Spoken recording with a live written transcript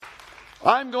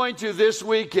I'm going to this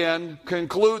weekend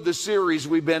conclude the series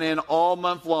we've been in all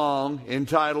month long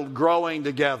entitled Growing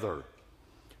Together.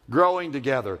 Growing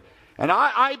Together. And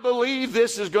I believe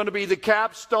this is going to be the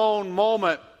capstone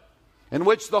moment in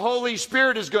which the Holy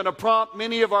Spirit is going to prompt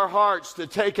many of our hearts to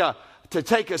take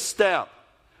a step.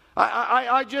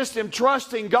 I just am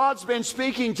trusting God's been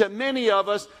speaking to many of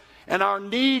us and our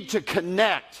need to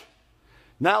connect.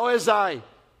 Now as I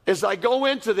go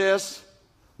into this,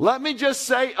 let me just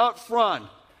say up front,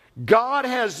 God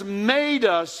has made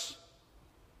us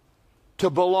to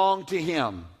belong to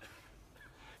Him.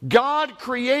 God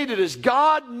created us.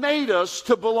 God made us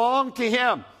to belong to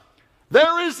Him.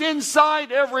 There is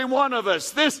inside every one of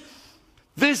us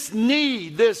this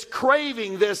need, this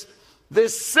craving, this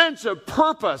sense of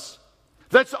purpose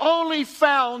that's only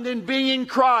found in being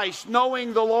Christ,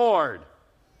 knowing the Lord.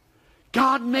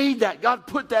 God made that. God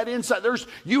put that inside.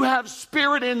 You have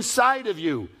spirit inside of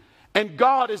you. And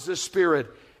God is the Spirit.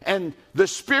 And the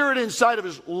Spirit inside of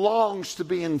us longs to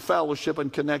be in fellowship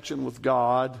and connection with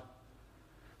God.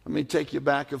 Let me take you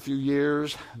back a few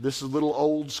years. This is a little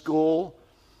old school.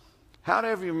 How do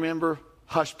you remember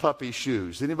Hush Puppy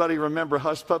shoes? Anybody remember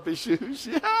Hush Puppy shoes?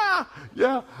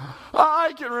 Yeah.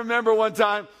 I can remember one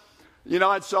time. You know,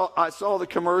 I saw the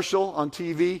commercial on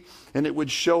TV, and it would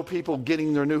show people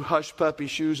getting their new Hush Puppy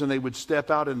shoes, and they would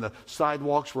step out, and the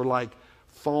sidewalks were like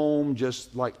foam,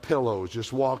 just like pillows,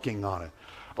 just walking on it.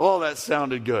 Oh, that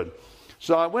sounded good.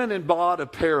 So I went and bought a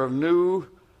pair of new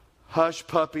Hush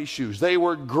Puppy shoes. They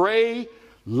were gray,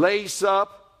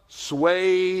 lace-up,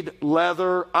 suede,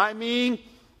 leather. I mean,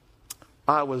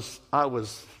 I was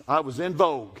in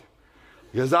vogue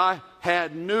because I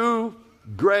had new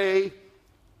gray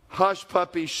Hush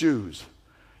Puppy shoes.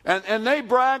 And they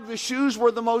bragged the shoes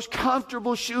were the most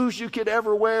comfortable shoes you could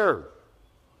ever wear.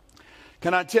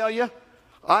 Can I tell you,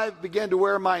 I began to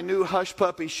wear my new Hush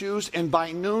Puppy shoes, and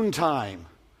by noontime,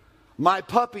 my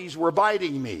puppies were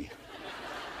biting me.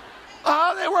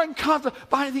 Oh, they were uncomfortable.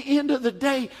 By the end of the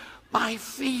day, my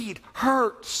feet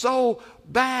hurt so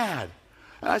bad.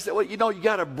 And I said, well, you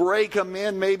got to break them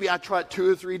in. Maybe I tried 2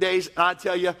 or 3 days, and I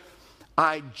tell you,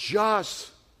 I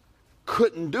just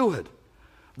couldn't do it.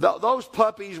 Those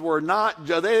puppies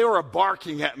they were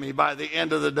barking at me by the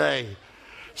end of the day.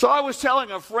 So I was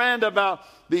telling a friend about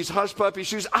these Hush Puppy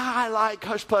shoes. I like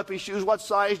Hush Puppy shoes. What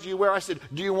size do you wear? I said,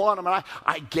 do you want them? And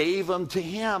I gave them to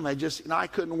him. I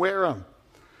couldn't wear them.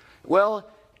 Well,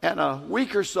 and a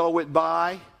week or so went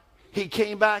by. He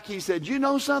came back. He said, you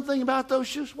know something about those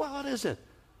shoes? Well, what is it?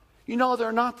 You know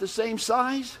they're not the same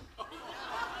size?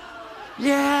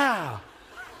 Yeah.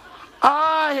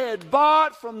 I had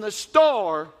bought from the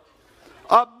store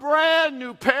a brand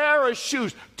new pair of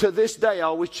shoes. To this day, I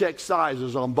always check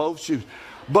sizes on both shoes.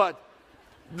 But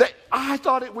I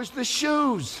thought it was the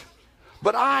shoes.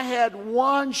 But I had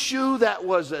one shoe that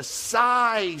was a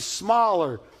size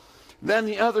smaller than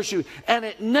the other shoe. And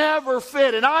it never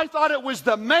fit. And I thought it was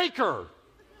the maker.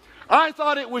 I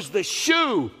thought it was the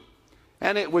shoe.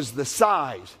 And it was the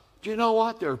size. Do you know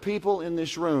what? There are people in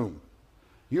this room.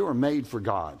 You are made for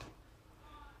God.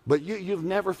 But you've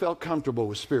never felt comfortable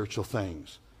with spiritual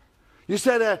things. You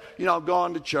said,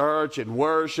 going to church and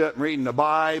worship and reading the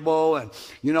Bible, and,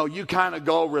 you kind of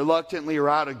go reluctantly or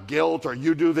out of guilt, or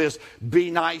you do this be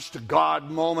nice to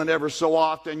God moment ever so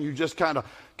often. You just kind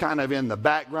of in the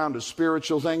background of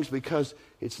spiritual things because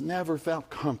it's never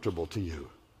felt comfortable to you.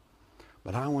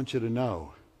 But I want you to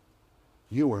know,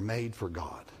 you were made for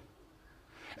God.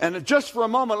 And just for a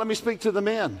moment, let me speak to the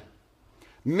men.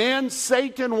 Men,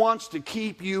 Satan wants to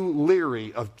keep you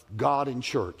leery of God and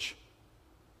church.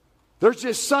 There's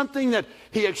just something that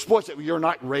he exploits. You're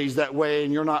not raised that way,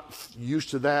 and you're not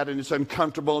used to that, and it's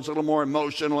uncomfortable. It's a little more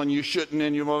emotional, and you shouldn't,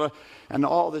 and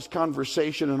all this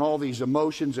conversation and all these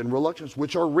emotions and reluctance,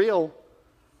 which are real,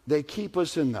 they keep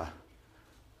us kind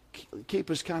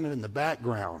of in the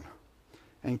background,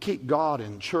 and keep God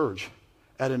and church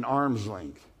at an arm's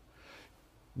length.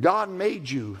 God made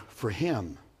you for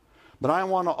Him. But I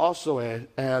want to also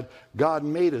add, God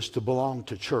made us to belong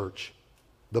to church,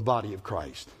 the body of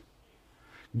Christ.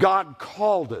 God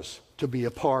called us to be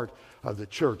a part of the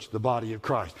church, the body of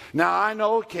Christ. Now, I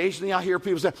know occasionally I hear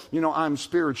people say, I'm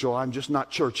spiritual, I'm just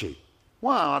not churchy.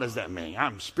 Well, what does that mean?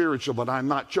 I'm spiritual, but I'm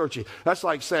not churchy. That's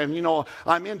like saying,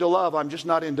 I'm into love, I'm just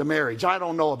not into marriage. I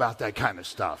don't know about that kind of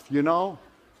stuff, You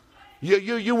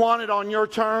want it on your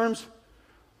terms?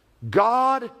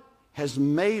 God has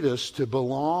made us to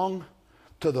belong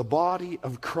to the body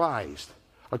of Christ.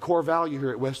 A core value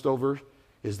here at Westover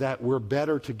is that we're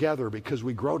better together because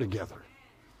we grow together.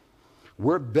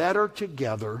 We're better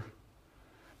together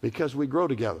because we grow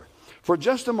together. For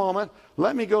just a moment,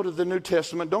 let me go to the New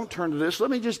Testament. Don't turn to this.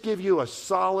 Let me just give you a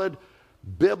solid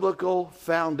biblical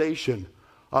foundation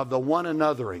of the one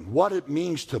anothering, what it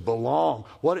means to belong,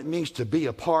 what it means to be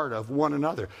a part of one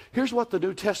another. Here's what the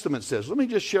New Testament says. Let me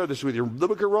just share this with you. The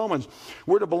book of Romans,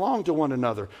 we're to belong to one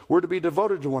another. We're to be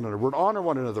devoted to one another. We're to honor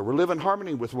one another. We're to live in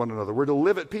harmony with one another. We're to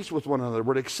live at peace with one another.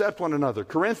 We're to accept one another.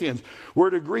 Corinthians, we're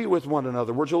to agree with one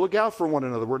another. We're to look out for one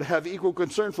another. We're to have equal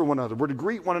concern for one another. We're to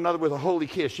greet one another with a holy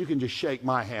kiss. You can just shake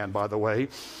my hand, by the way.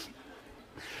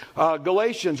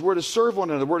 Galatians, we're to serve one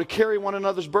another. We're to carry one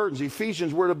another's burdens.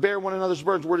 Ephesians, we're to bear one another's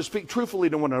burdens. We're to speak truthfully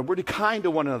to one another. We're to be kind to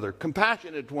one another,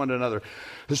 compassionate to one another,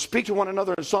 to speak to one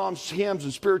another in psalms, hymns,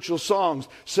 and spiritual songs,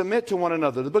 submit to one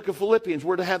another. The book of Philippians,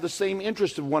 we're to have the same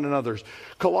interest of one another's.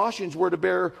 Colossians, we're to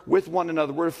bear with one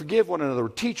another. We're to forgive one another,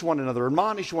 teach one another,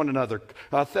 admonish one another.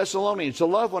 Thessalonians, to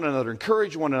love one another,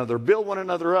 encourage one another, build one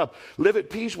another up, live at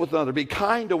peace with one another, be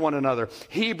kind to one another.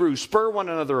 Hebrews, spur one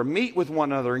another, meet with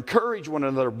one another, encourage one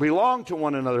another, belong to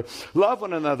one another, love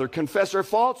one another, confess our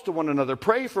faults to one another,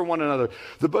 pray for one another.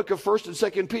 The book of 1st and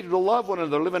 2nd Peter, to love one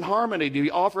another, live in harmony, to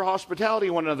offer hospitality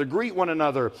to one another, greet one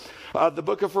another. The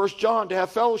book of 1st John, to have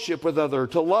fellowship with other,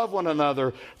 to love one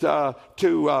another,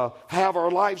 to have our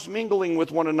lives mingling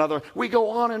with one another. We go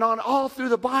on and on all through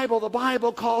the Bible. The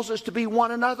Bible calls us to be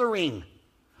one anothering.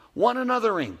 One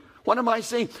anothering. What am I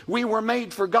saying? We were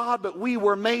made for God, but we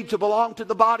were made to belong to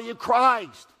the body of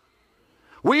Christ.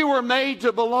 We were made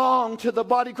to belong to the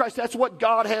body of Christ. That's what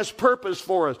God has purpose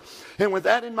for us. And with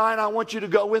that in mind, I want you to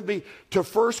go with me to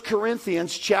 1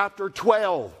 Corinthians chapter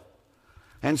 12.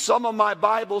 And some of my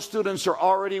Bible students are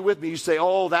already with me. You say,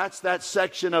 oh, that's that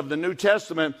section of the New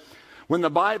Testament when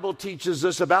the Bible teaches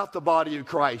us about the body of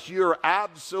Christ. You're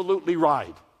absolutely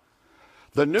right.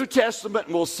 The New Testament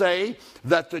will say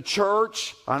that the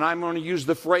church, and I'm going to use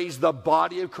the phrase the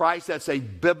body of Christ, that's a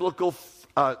biblical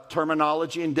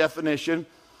terminology and definition,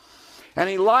 and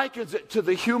he likens it to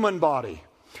the human body.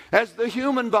 As the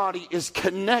human body is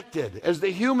connected, as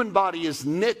the human body is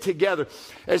knit together,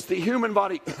 as the human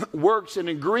body works in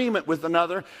agreement with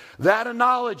another, that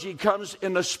analogy comes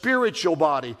in the spiritual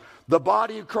body, the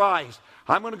body of Christ.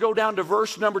 I'm going to go down to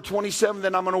verse number 27,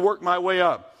 then I'm going to work my way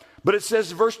up. But it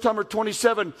says, verse number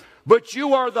 27, but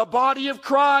you are the body of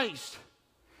Christ.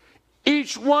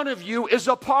 Each one of you is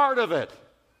a part of it.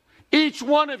 Each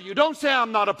one of you. Don't say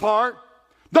I'm not a part.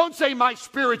 Don't say my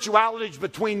spirituality is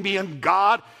between me and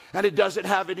God and it doesn't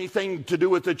have anything to do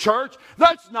with the church.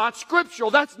 That's not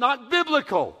scriptural. That's not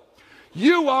biblical.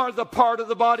 You are the part of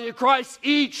the body of Christ.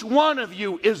 Each one of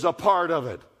you is a part of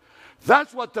it.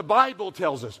 That's what the Bible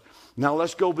tells us. Now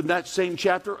let's go in that same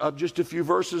chapter up just a few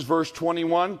verses, verse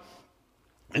 21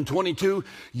 and 22,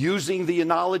 using the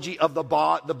analogy of the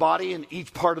body, and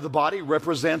each part of the body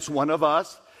represents one of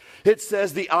us. It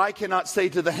says the eye cannot say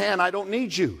to the hand, I don't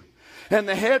need you. And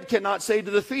the head cannot say to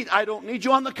the feet, I don't need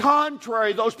you. On the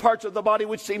contrary, those parts of the body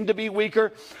which seem to be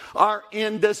weaker are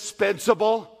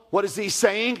indispensable. What is he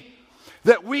saying?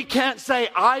 That we can't say,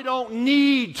 I don't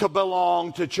need to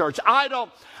belong to church. I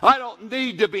don't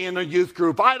need to be in a youth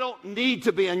group. I don't need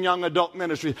to be in young adult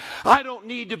ministry. I don't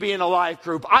need to be in a life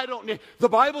group. The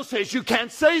Bible says you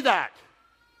can't say that.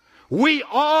 We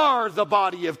are the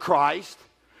body of Christ.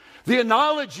 The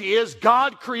analogy is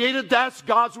God created, that's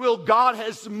God's will. God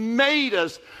has made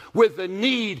us with the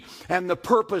need and the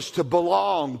purpose to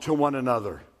belong to one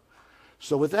another.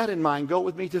 So with that in mind, go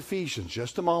with me to Ephesians.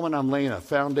 Just a moment, I'm laying a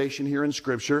foundation here in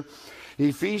Scripture.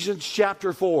 Ephesians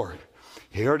chapter 4.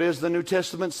 Here it is, the New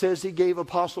Testament says he gave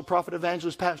apostle, prophet,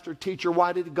 evangelist, pastor, teacher.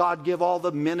 Why did God give all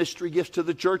the ministry gifts to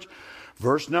the church?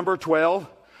 Verse number 12.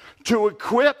 To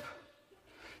equip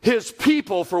his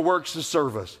people for works of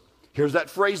service. Here's that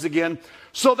phrase again.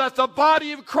 So that the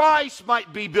body of Christ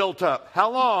might be built up.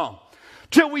 How long?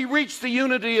 Till we reach the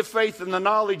unity of faith and the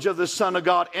knowledge of the Son of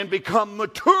God and become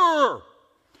mature.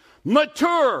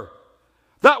 Mature.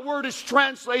 That word is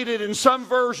translated in some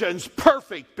versions,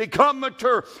 perfect, become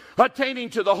mature, attaining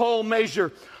to the whole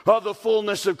measure of the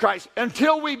fullness of Christ.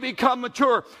 Until we become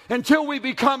mature, until we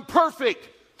become perfect,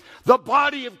 the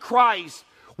body of Christ,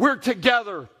 we're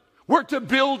together. We're to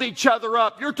build each other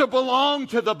up. You're to belong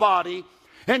to the body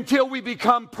until we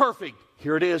become perfect.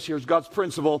 Here it is. Here's God's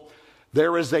principle.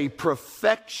 There is a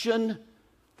perfection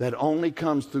that only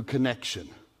comes through connection.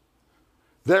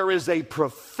 There is a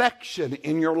perfection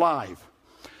in your life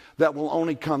that will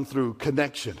only come through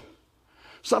connection.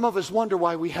 Some of us wonder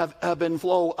why we have ebb and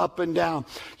flow, up and down.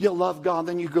 You love God,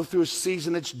 then you go through a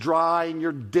season that's dry and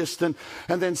you're distant,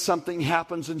 and then something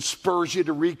happens and spurs you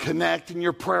to reconnect in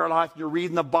your prayer life. You're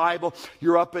reading the Bible.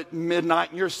 You're up at midnight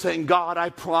and you're saying, God, I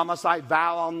promise, I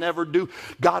vow I'll never do.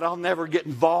 God, I'll never get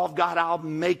involved. God, I'll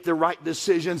make the right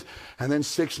decisions. And then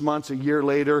 6 months, a year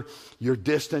later, you're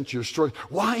distant, you're struggling.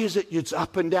 Why is it it's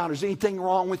up and down? Is anything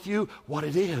wrong with you? What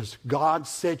it is, God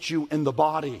set you in the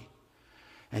body.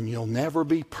 And you'll never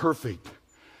be perfect.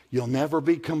 You'll never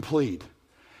be complete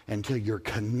until you're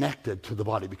connected to the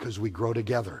body, because we grow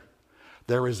together.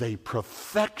 There is a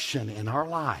perfection in our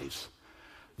lives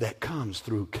that comes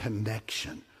through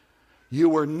connection. You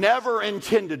were never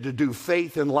intended to do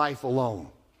faith and life alone.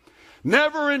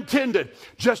 Never intended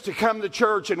just to come to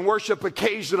church and worship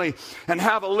occasionally and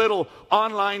have a little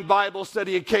online Bible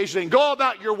study occasionally and go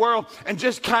about your world and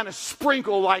just kind of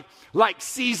sprinkle like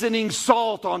seasoning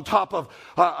salt on top of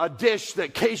a dish that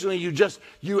occasionally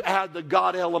you add the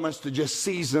God elements to just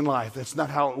season life. That's not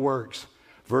how it works.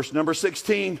 Verse number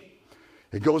 16,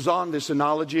 it goes on, this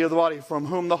analogy of the body, from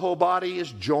whom the whole body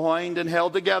is joined and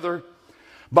held together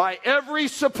by every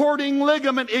supporting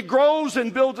ligament. It grows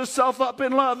and builds itself up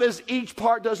in love as each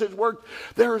part does its work.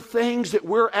 There are things that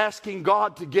we're asking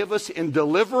God to give us in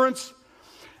deliverance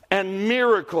and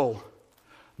miracle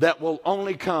that will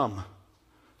only come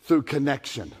through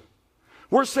connection.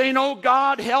 We're saying, oh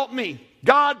God, help me.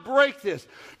 God, break this.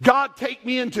 God, take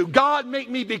me into. God, make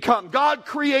me become. God,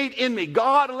 create in me.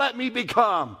 God, let me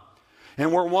become.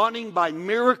 And we're wanting by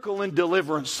miracle and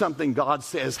deliverance something God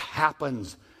says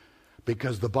happens,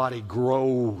 because the body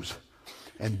grows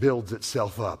and builds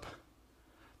itself up.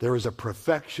 There is a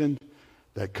perfection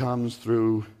that comes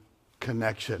through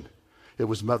connection. It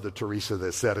was Mother Teresa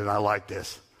that said it, and I like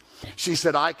this. She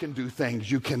said, I can do things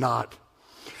you cannot.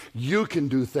 You can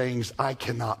do things I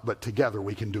cannot, but together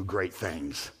we can do great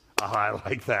things. I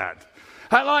like that.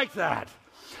 I like that.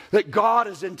 That God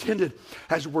is intended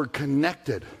as we're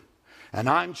connected. And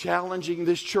I'm challenging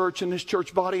this church and this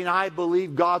church body, and I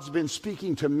believe God's been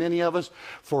speaking to many of us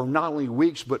for not only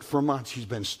weeks, but for months. He's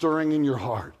been stirring in your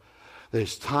heart.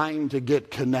 There's time to get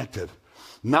connected.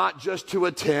 Not just to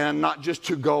attend, not just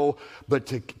to go, but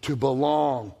to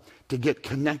belong, to get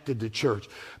connected to church.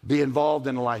 Be involved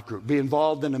in a life group. Be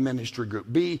involved in a ministry group.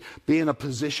 Be in a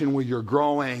position where you're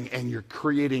growing and you're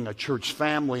creating a church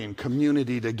family and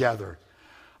community together.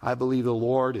 I believe the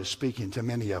Lord is speaking to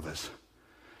many of us.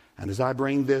 And as I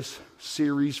bring this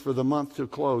series for the month to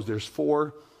close, there's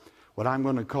 4 what I'm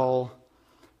going to call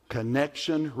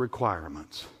connection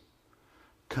requirements.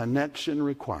 Connection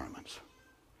requirements.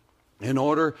 In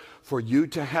order for you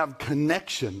to have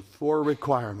connection, 4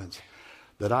 requirements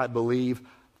that I believe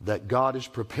that God has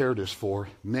prepared us for,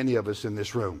 many of us in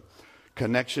this room.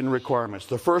 Connection requirements.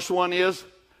 The first one is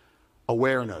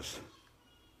awareness.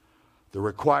 The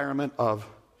requirement of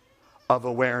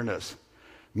awareness.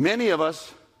 Many of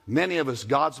us,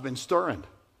 God's been stirring.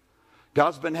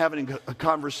 God's been having a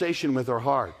conversation with our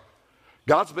heart.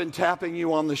 God's been tapping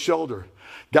you on the shoulder.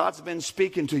 God's been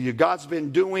speaking to you. God's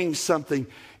been doing something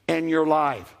in your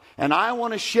life. And I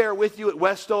want to share with you at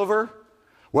Westover,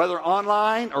 whether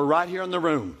online or right here in the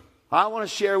room, I want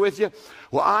to share with you,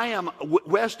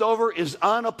 Westover is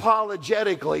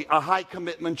unapologetically a high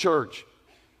commitment church.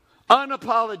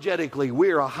 Unapologetically,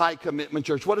 we're a high commitment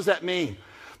church. What does that mean?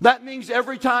 That means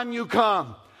every time you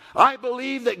come, I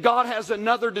believe that God has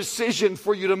another decision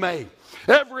for you to make.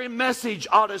 Every message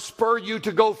ought to spur you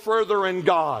to go further in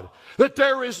God. That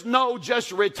there is no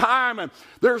just retirement.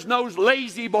 There's no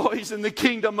lazy boys in the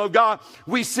kingdom of God.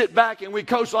 We sit back and we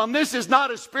coast on. This is not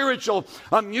a spiritual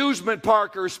amusement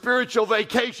park or a spiritual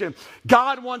vacation.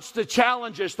 God wants to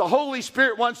challenge us. The Holy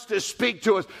Spirit wants to speak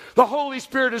to us. The Holy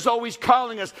Spirit is always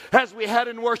calling us as we head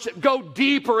in worship. Go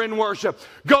deeper in worship.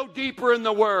 Go deeper in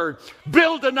the Word.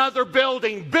 Build another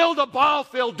building. Build a ball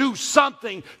field. Do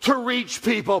something to reach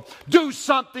people. Do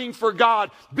something for God.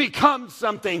 Become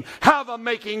something. Have a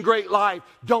making great life.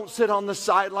 Don't sit on the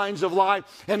sidelines of life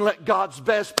and let God's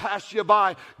best pass you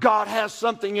by. God has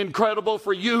something incredible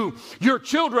for you, your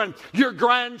children, your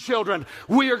grandchildren.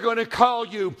 We are going to call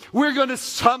you. We're going to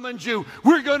summon you.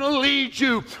 We're going to lead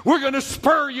you. We're going to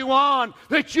spur you on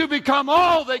that you become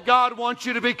all that God wants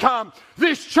you to become.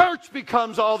 This church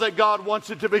becomes all that God wants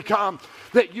it to become.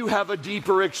 That you have a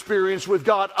deeper experience with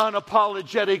God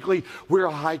unapologetically. We're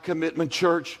a high commitment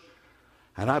church.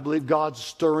 And I believe God's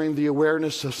stirring the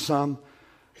awareness of some.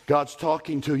 God's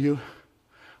talking to you.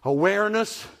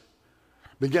 Awareness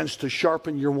begins to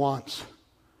sharpen your wants.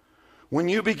 When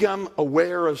you become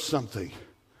aware of something,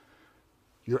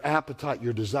 your appetite,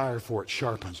 your desire for it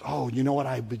sharpens. Oh, you know what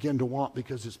I begin to want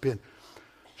because it's been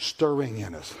stirring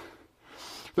in us.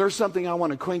 There's something I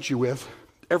want to acquaint you with.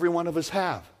 Every one of us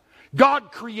have.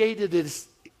 God created it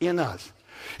in us.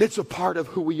 It's a part of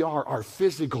who we are, our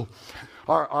physical,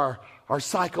 our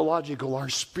psychological, our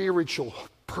spiritual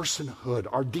personhood,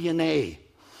 our DNA.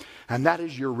 And that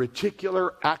is your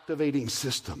reticular activating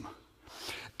system.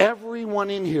 Everyone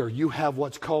in here, you have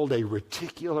what's called a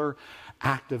reticular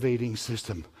activating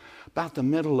system. About the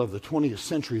middle of the 20th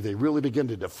century, they really began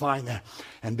to define that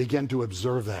and began to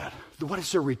observe that. What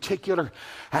is a reticular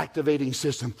activating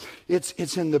system?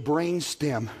 It's in the brain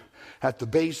stem at the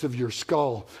base of your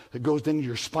skull that goes into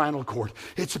your spinal cord.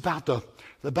 It's about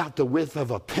the width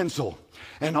of a pencil.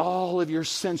 And all of your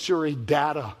sensory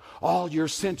data, all your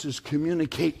senses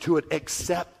communicate to it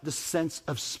except the sense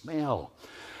of smell.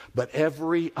 But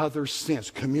every other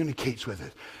sense communicates with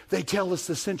it. They tell us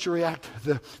the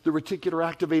reticular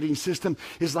activating system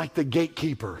is like the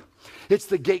gatekeeper. It's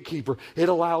the gatekeeper. It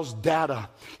allows data.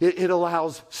 It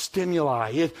allows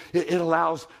stimuli. It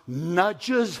allows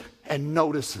nudges and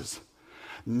notices.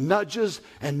 Nudges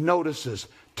and notices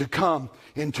to come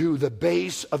into the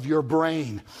base of your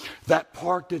brain. That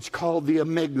part that's called the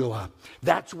amygdala.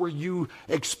 That's where you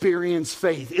experience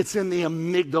faith. It's in the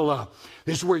amygdala.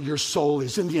 This is where your soul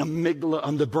is, in the amygdala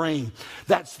of the brain.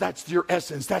 That's your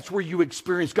essence. That's where you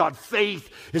experience God. Faith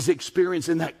is experienced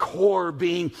in that core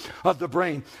being of the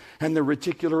brain. And the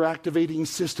reticular activating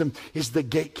system is the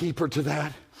gatekeeper to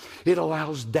that. It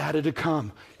allows data to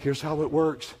come. Here's how it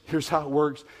works. Here's how it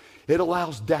works. It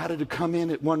allows data to come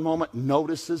in at one moment,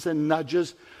 notices and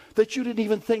nudges that you didn't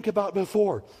even think about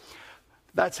before.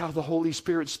 That's how the Holy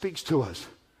Spirit speaks to us.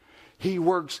 He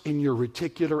works in your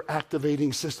reticular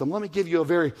activating system. Let me give you a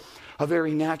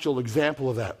very natural example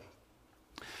of that.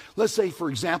 Let's say, for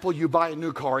example, you buy a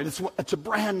new car, and it's a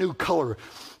brand new color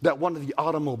that one of the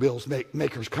automobiles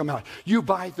makers come out. You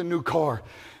buy the new car,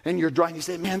 and you're driving. You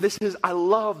say, man, I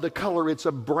love the color. It's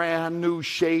a brand new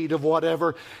shade of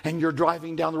whatever, and you're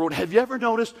driving down the road. Have you ever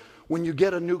noticed when you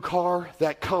get a new car,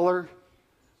 that color,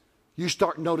 you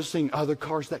start noticing other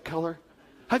cars that color?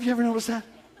 Have you ever noticed that?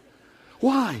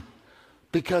 Why?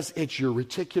 Because it's your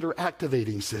reticular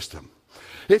activating system.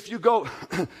 If you go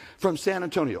from San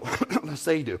Antonio, let's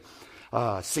say you do,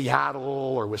 Seattle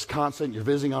or Wisconsin, you're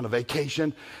visiting on a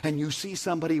vacation, and you see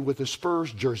somebody with a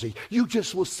Spurs jersey, you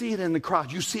just will see it in the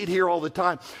crowd. You see it here all the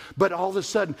time, but all of a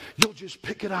sudden, you'll just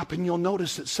pick it up and you'll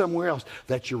notice it somewhere else.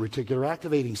 That's your reticular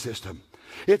activating system.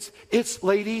 It's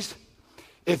ladies,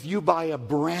 if you buy a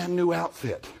brand new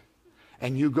outfit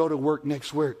and you go to work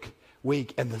next week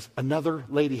and another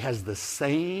lady has the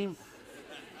same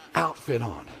outfit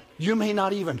on, you may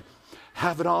not even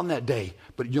have it on that day,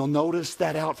 but you'll notice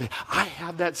that outfit. I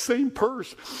have that same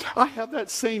purse. I have that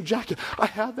same jacket. I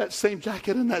have that same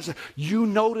jacket and that. You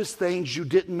notice things you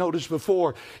didn't notice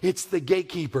before. It's the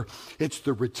gatekeeper. It's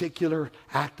the reticular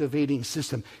activating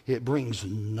system. It brings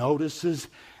notices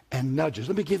and nudges.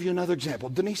 Let me give you another example.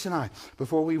 Denise and I,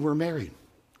 before we were married,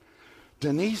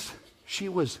 Denise, she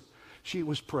was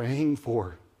praying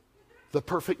for the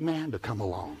perfect man to come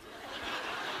along.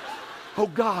 Oh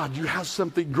God, you have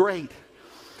something great.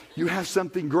 You have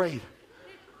something great.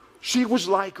 She was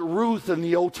like Ruth in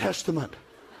the Old Testament.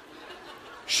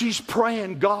 She's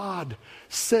praying, God,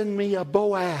 send me a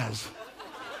Boaz.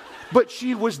 But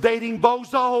she was dating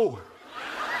Bozo.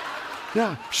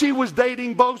 Yeah, she was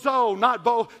dating Bozo, not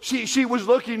Bo. She was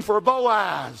looking for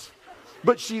Boaz.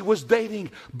 But she was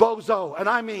dating Bozo. And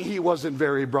I mean, he wasn't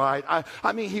very bright.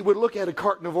 I mean, he would look at a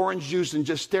carton of orange juice and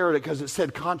just stare at it because it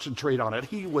said concentrate on it.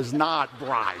 He was not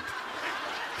bright.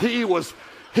 He was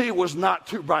not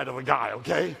too bright of a guy,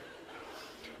 okay?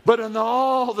 But then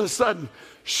all of a sudden,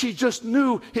 she just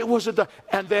knew it wasn't the...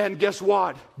 And then guess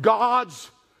what? God's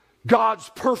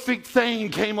perfect thing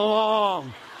came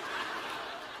along.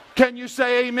 Can you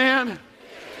say amen? Amen.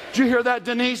 Did you hear that,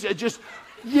 Denise? It just...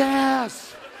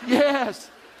 Yes.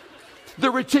 Yes.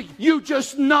 You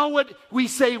just know it. We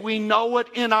say we know it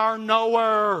in our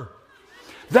knower.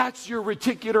 That's your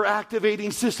reticular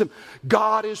activating system.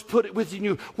 God has put it within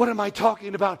you. What am I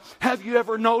talking about? Have you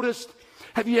ever noticed?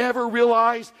 Have you ever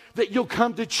realized that you'll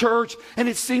come to church and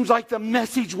it seems like the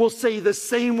message will say the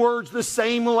same words, the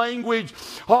same language.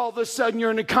 All of a sudden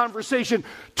you're in a conversation.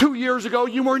 2 years ago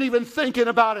you weren't even thinking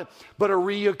about it, but a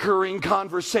reoccurring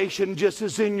conversation just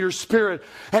is in your spirit,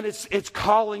 and it's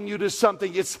calling you to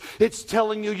something. It's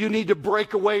telling you need to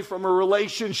break away from a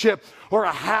relationship, or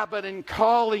a habit and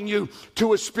calling you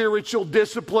to a spiritual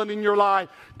discipline in your life,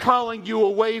 calling you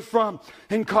away from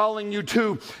and calling you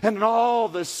to. And all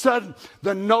of a sudden,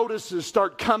 the notices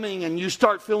start coming and you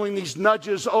start feeling these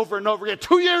nudges over and over again.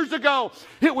 2 years ago,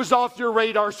 it was off your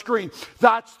radar screen.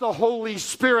 That's the Holy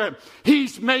Spirit.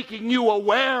 He's making you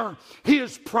aware. He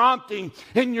is prompting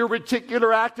in your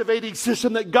reticular activating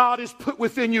system that God has put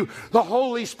within you. The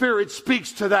Holy Spirit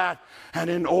speaks to that. And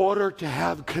in order to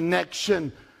have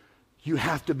connection, you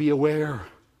have to be aware.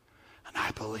 And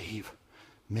I believe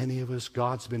many of us,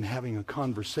 God's been having a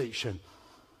conversation,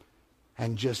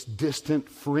 and just distant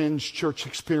fringe church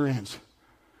experience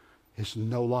is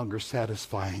no longer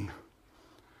satisfying.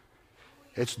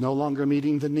 It's no longer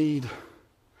meeting the need.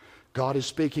 God is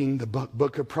speaking. The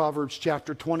book of Proverbs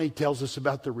chapter 20 tells us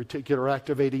about the reticular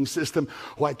activating system.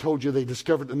 Well, I told you they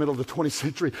discovered it in the middle of the 20th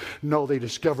century. No, they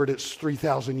discovered it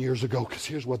 3,000 years ago, because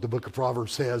here's what the book of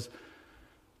Proverbs says,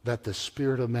 that the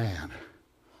spirit of man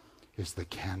is the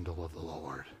candle of the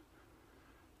Lord.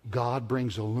 God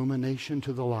brings illumination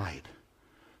to the light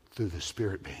through the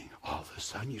Spirit being. All of a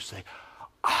sudden you say,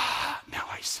 now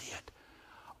I see it.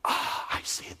 I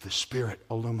see it. The Spirit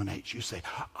illuminates. You say,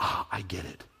 I get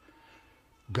it.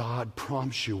 God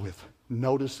prompts you with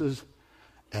notices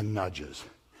and nudges.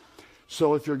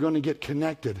 So if you're going to get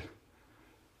connected,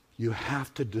 you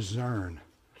have to discern.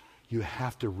 You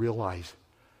have to realize.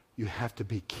 You have to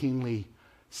be keenly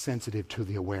sensitive to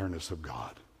the awareness of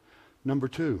God. Number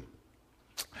two,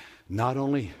 not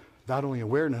only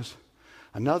awareness,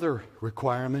 another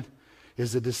requirement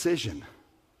is a decision.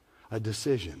 A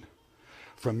decision.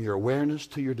 From your awareness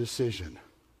to your decision.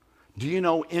 Do you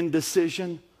know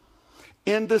indecision?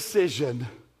 Indecision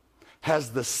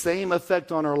has the same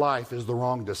effect on our life as the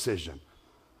wrong decision.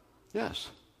 Yes.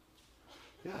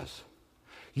 Yes.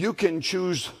 You can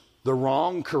choose the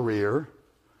wrong career,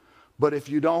 but if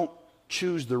you don't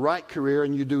choose the right career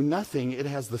and you do nothing, it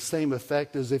has the same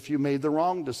effect as if you made the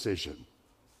wrong decision.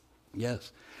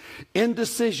 Yes.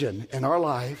 Indecision in our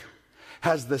life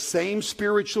has the same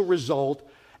spiritual result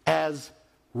as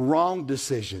wrong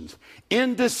decisions.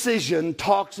 Indecision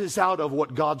talks us out of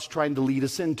what God's trying to lead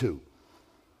us into.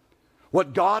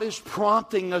 What God is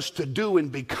prompting us to do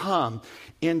and become,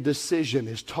 indecision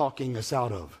is talking us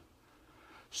out of.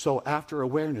 So after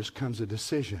awareness comes a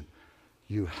decision.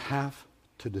 You have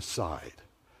to decide.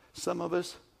 Some of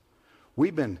us,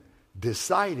 we've been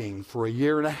deciding for 1.5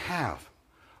 years.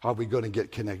 Are we going to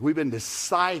get connected? We've been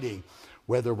deciding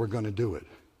whether we're going to do it.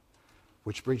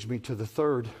 Which brings me to the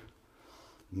third.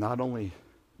 Not only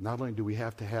do we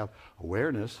have to have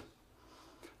awareness,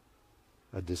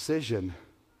 a decision,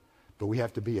 but we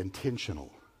have to be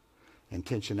intentional.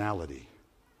 Intentionality.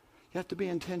 You have to be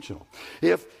intentional.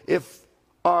 If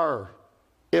our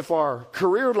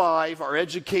career life, our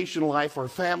educational life, our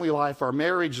family life, our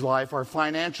marriage life, our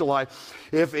financial life,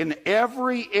 if in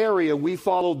every area we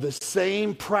followed the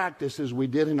same practices we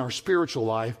did in our spiritual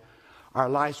life, our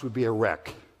lives would be a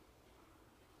wreck.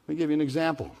 Let me give you an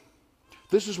example.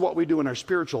 This is what we do in our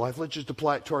spiritual life. Let's just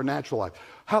apply it to our natural life.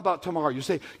 How about tomorrow? You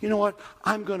say, you know what?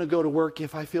 I'm going to go to work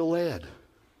if I feel led.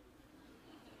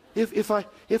 If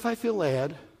I feel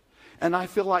led and I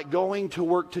feel like going to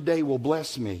work today will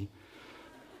bless me.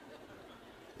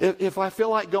 If I feel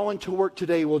like going to work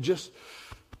today will just,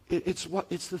 it's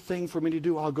the thing for me to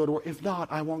do, I'll go to work. If not,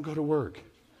 I won't go to work.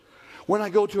 When I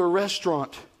go to a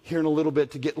restaurant here in a little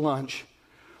bit to get lunch,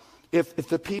 if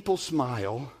the people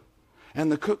smile, and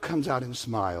the cook comes out and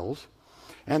smiles,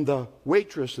 and the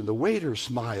waitress and the waiter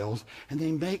smiles, and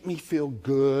they make me feel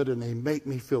good, and they make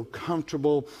me feel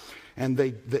comfortable, and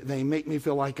they make me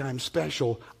feel like I'm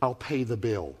special, I'll pay the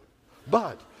bill.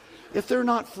 But if they're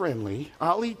not friendly,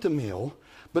 I'll eat the meal.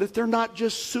 But if they're not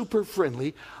just super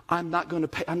friendly, I'm not going to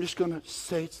pay. I'm just going to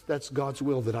say that's God's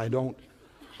will that I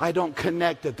don't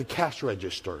connect at the cash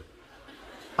register.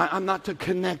 I'm not to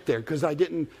connect there because they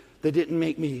didn't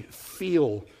make me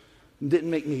feel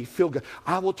good.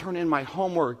 I will turn in my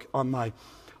homework on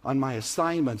my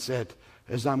assignments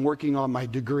as I'm working on my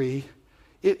degree.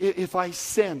 If I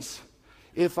sense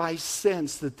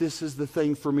that this is the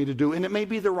thing for me to do, and it may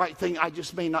be the right thing, I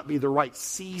just may not be the right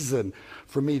season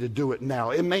for me to do it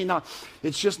now.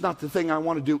 It's just not the thing I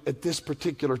want to do at this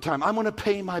particular time. I'm going to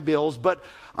pay my bills, but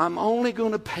I'm only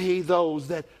going to pay those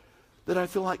that I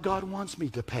feel like God wants me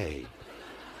to pay.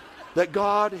 That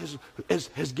God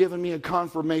has given me a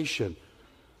confirmation.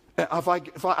 If I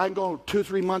go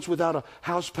 2-3 months without a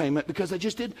house payment because I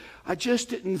just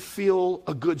didn't feel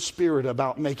a good spirit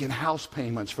about making house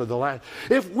payments for the last.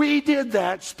 If we did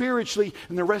that spiritually,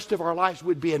 and the rest of our lives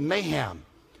would be in mayhem.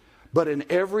 But in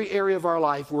every area of our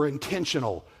life, we're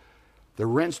intentional. The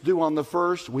rent's due on the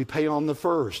 1st, we pay on the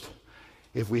 1st.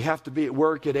 If we have to be at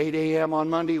work at 8 a.m. on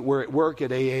Monday, we're at work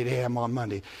at 8 a.m. on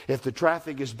Monday. If the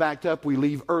traffic is backed up, we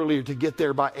leave earlier to get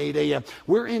there by 8 a.m.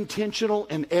 We're intentional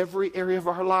in every area of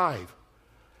our life,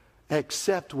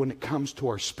 except when it comes to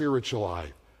our spiritual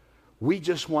life. We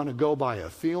just want to go by a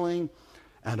feeling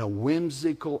and a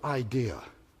whimsical idea.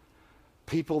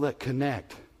 People that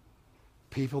connect,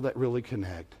 people that really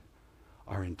connect,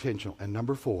 are intentional. And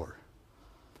number 4,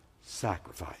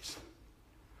 sacrifice.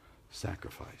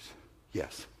 Sacrifice.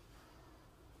 Yes.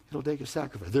 It'll take a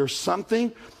sacrifice. There's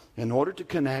something, in order to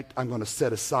connect, I'm going to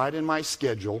set aside in my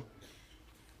schedule.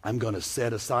 I'm going to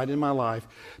set aside in my life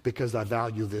because I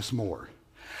value this more.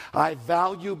 I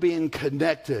value being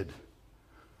connected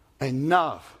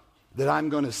enough that I'm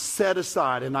going to set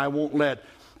aside, and I won't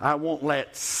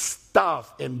let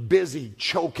stuff and busy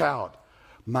choke out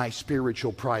my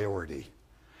spiritual priority.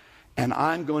 And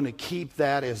I'm going to keep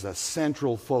that as a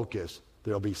central focus.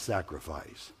 There'll be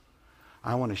sacrifice.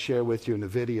 I want to share with you in the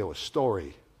video a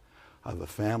story of a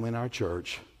family in our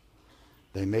church.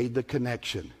 They made the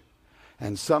connection.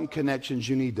 And some connections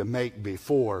you need to make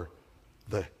before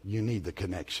you need the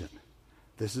connection.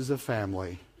 This is a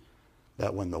family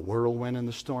that when the whirlwind and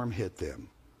the storm hit them,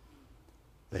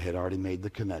 they had already made the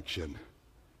connection.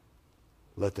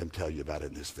 Let them tell you about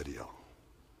it in this video.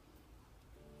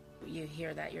 You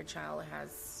hear that your child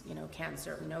has,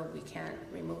 cancer. No, we can't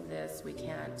remove this. We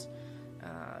can't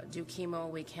do chemo.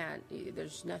 We can't.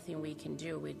 There's nothing we can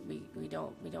do. We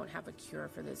don't have a cure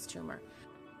for this tumor.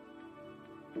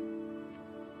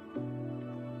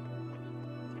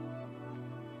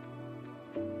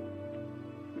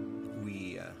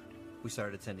 We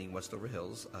started attending Westover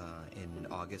Hills in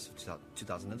August of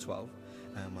 2012.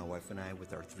 My wife and I,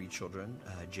 with our 3 children,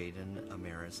 Jaden,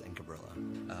 Amaris, and Gabriella.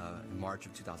 In March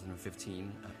of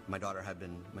 2015, my daughter had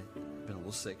been a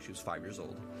little sick. She was 5 years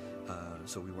old,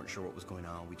 so we weren't sure what was going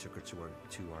on. We took her to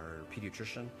our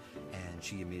pediatrician, and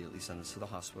she immediately sent us to the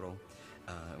hospital.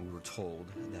 And we were told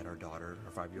that our daughter,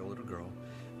 our 5-year-old little girl,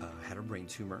 had a brain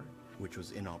tumor, which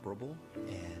was inoperable,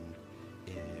 and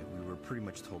we were pretty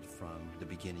much told from the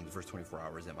beginning, the first 24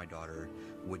 hours, that my daughter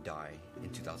would die in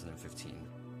 2015.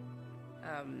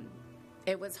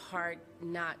 It was hard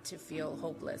not to feel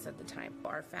hopeless at the time.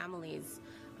 Our families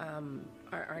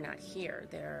are not here.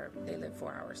 They live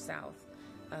 4 hours south.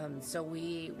 So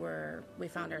we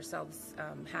found ourselves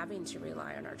having to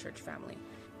rely on our church family.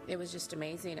 It was just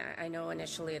amazing. I know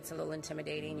initially it's a little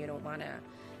intimidating. You don't want to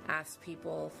ask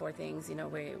people for things.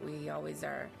 We always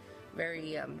are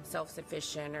very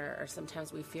self-sufficient, or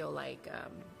sometimes we feel like,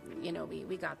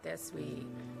 we got this.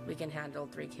 We can handle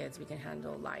 3 kids. We can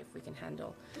handle life. We can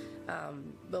handle.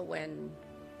 But when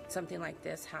something like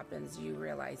this happens, you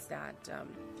realize that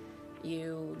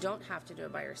you don't have to do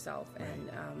it by yourself, and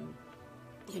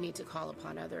you need to call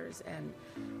upon others. And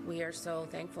we are so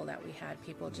thankful that we had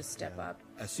people just step up.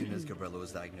 As soon as Gabriella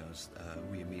was diagnosed,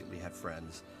 we immediately had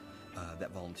friends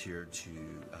that volunteered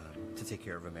to take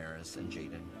care of Amaris and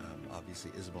Jaden.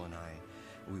 Obviously, Isabel and I,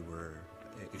 we were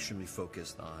extremely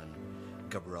focused on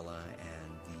Gabriella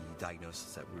and the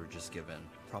diagnosis that we were just given.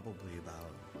 Probably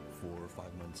about 4 or 5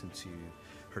 months into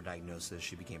her diagnosis,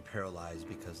 she became paralyzed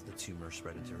because the tumor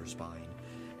spread into her spine,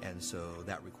 and so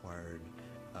that required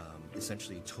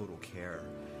essentially total care.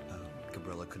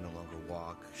 Gabriella could no longer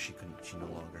walk. She no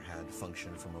longer had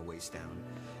function from her waist down,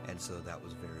 and so that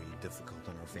was very difficult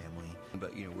on our family.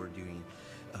 But we're doing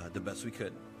the best we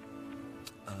could.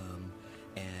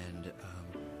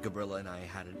 Gabriella and I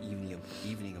had an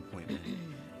evening appointment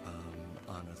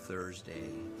on a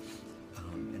Thursday,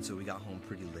 and so we got home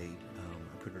pretty late.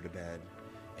 I put her to bed,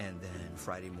 and then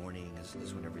Friday morning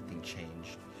is when everything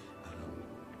changed.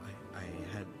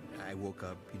 I woke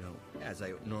up, as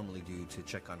I normally do, to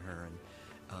check on her,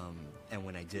 and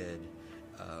when I did,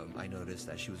 I noticed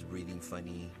that she was breathing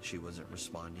funny. She wasn't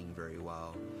responding very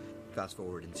well. Fast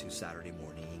forward into Saturday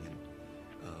morning, and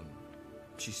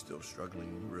she's still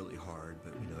struggling really hard,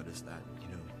 but we noticed that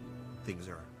things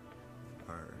are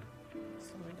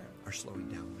slowing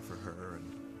down for her,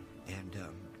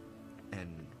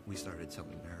 and we started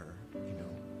telling her,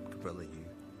 Gabriella,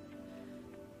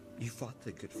 you fought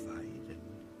the good fight, and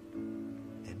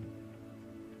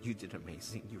you did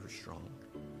amazing. You were strong.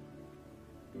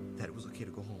 That it was okay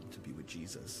to go home to be with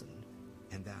Jesus,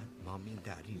 and that Mommy and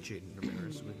Daddy, Jaden and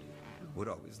Amaris, would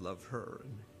always love her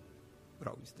and would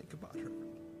always think about her.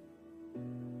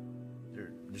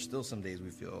 There's still some days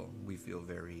we feel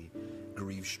very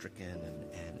grief-stricken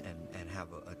and have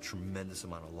a tremendous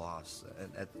amount of loss,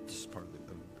 and that's just part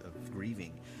of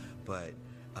grieving. But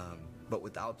But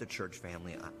without the church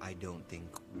family, I don't think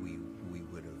we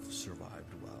would have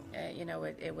survived well.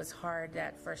 It was hard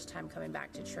that first time coming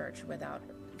back to church without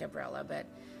Gabriela, but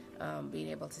being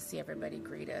able to see everybody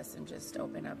greet us and just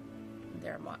open up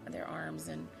their arms.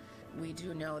 And we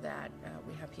do know that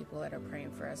we have people that are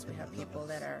praying for us. We have people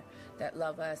that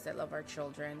love us, that love our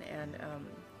children,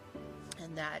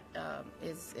 and that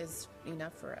is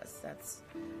enough for us.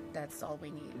 That's all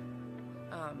we need.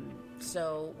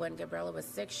 So when Gabriela was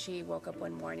sick, she woke up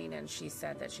one morning and she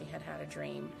said that she had a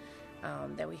dream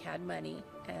that we had money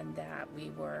and that we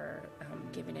were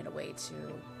giving it away to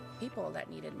people that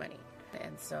needed money.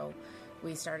 And so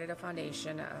we started a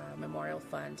foundation, a memorial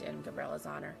fund in Gabriela's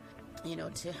honor,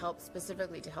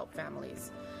 specifically to help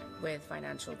families with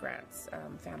financial grants,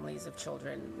 families of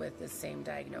children with the same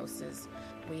diagnosis.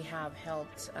 We have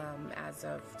helped, as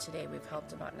of today, we've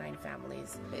helped about 9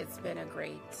 families. It's been a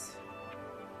great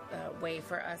way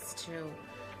for us to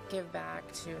give back,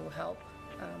 to help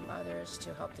others,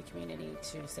 to help the community,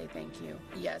 to say thank you.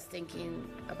 Yes, thinking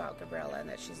about Gabriela and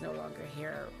that she's no longer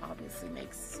here obviously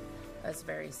makes us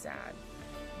very sad.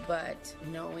 But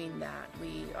knowing that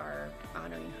we are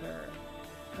honoring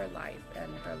her life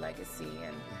and her legacy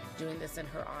and doing this in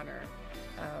her honor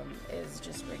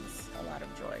just brings a lot of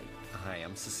joy. Hi,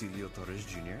 I'm Cecilio Torres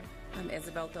Jr. I'm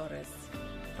Isabel Torres.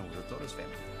 And we're the Torres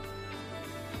family.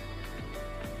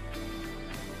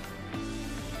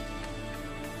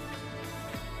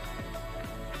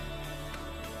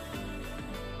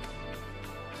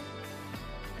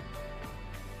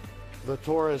 The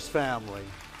Torres family.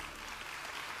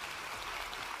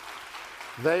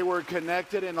 They were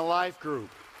connected in a life group.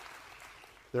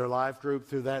 Their life group,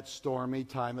 through that stormy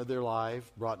time of their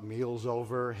life, brought meals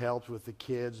over, helped with the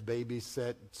kids,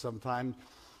 babysat sometime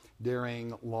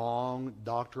during long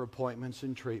doctor appointments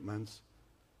and treatments.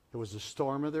 It was a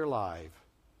storm of their life,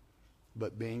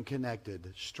 but being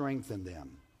connected strengthened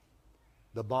them.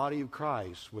 The body of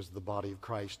Christ was the body of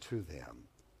Christ to them.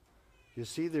 You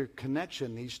see, their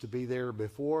connection needs to be there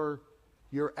before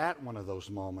you're at one of those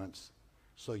moments,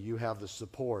 so you have the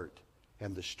support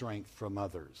and the strength from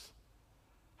others.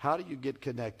 How do you get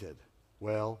connected?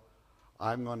 Well,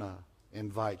 I'm going to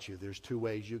invite you. There's 2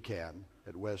 ways you can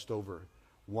at Westover.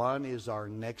 One is our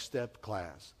Next Step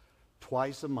class.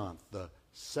 Twice a month, the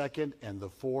 2nd and the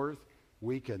 4th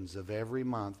weekends of every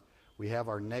month, we have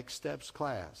our Next Steps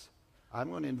class.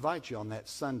 I'm going to invite you on that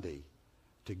Sunday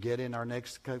to get in our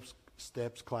Next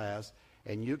Steps class,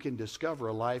 and you can discover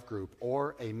a life group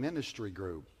or a ministry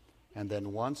group. And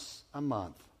then once a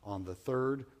month, on the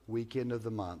 3rd weekend of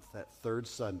the month, that 3rd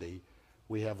Sunday,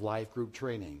 we have life group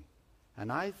training.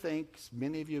 And I think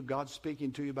many of you, God's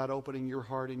speaking to you about opening your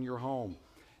heart in your home.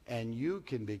 And you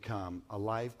can become a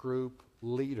life group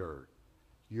leader.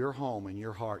 Your home and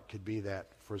your heart could be that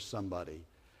for somebody.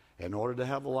 In order to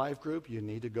have a life group, you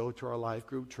need to go to our life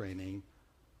group training.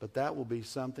 But that will be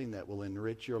something that will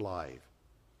enrich your life.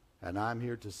 And I'm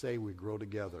here to say we grow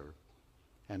together.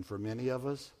 And for many of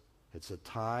us, it's a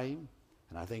time,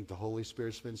 and I think the Holy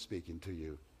Spirit's been speaking to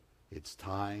you, it's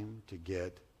time to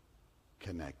get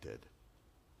connected.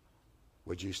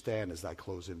 Would you stand as I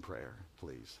close in prayer,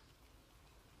 please?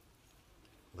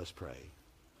 Let's pray.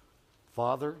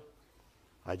 Father,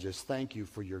 I just thank you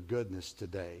for your goodness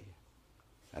today.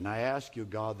 And I ask you,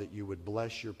 God, that you would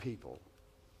bless your people.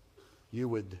 You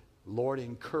would, Lord,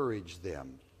 encourage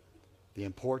them. The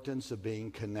importance of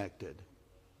being connected.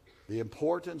 The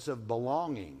importance of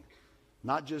belonging.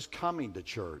 Not just coming to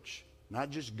church. Not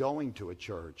just going to a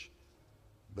church.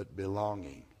 But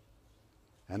belonging.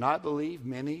 And I believe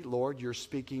many, Lord, you're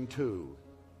speaking to.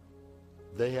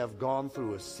 They have gone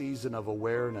through a season of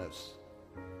awareness.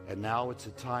 And now it's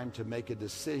a time to make a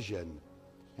decision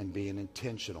and being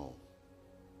intentional.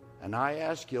 And I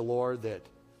ask you, Lord, that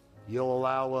you'll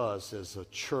allow us as a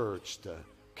church to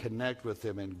connect with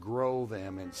them and grow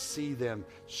them and see them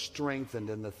strengthened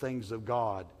in the things of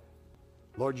God.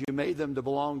 Lord, you made them to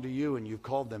belong to you, and you've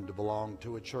called them to belong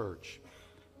to a church.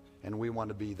 And we want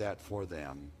to be that for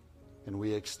them. And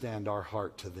we extend our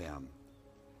heart to them.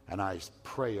 And I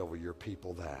pray over your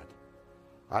people that.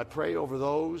 I pray over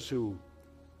those who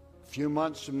a few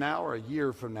months from now or a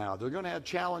year from now, they're going to have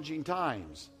challenging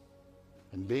times.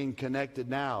 And being connected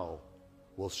now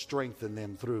will strengthen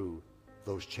them through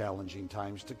those challenging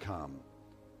times to come.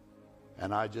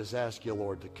 And I just ask you,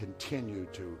 Lord, to continue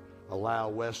to allow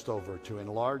Westover to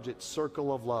enlarge its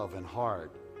circle of love and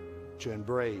heart to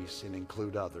embrace and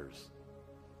include others.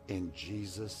 In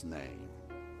Jesus' name,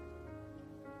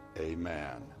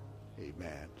 amen.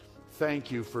 Amen.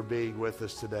 Thank you for being with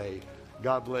us today.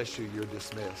 God bless you. You're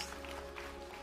dismissed.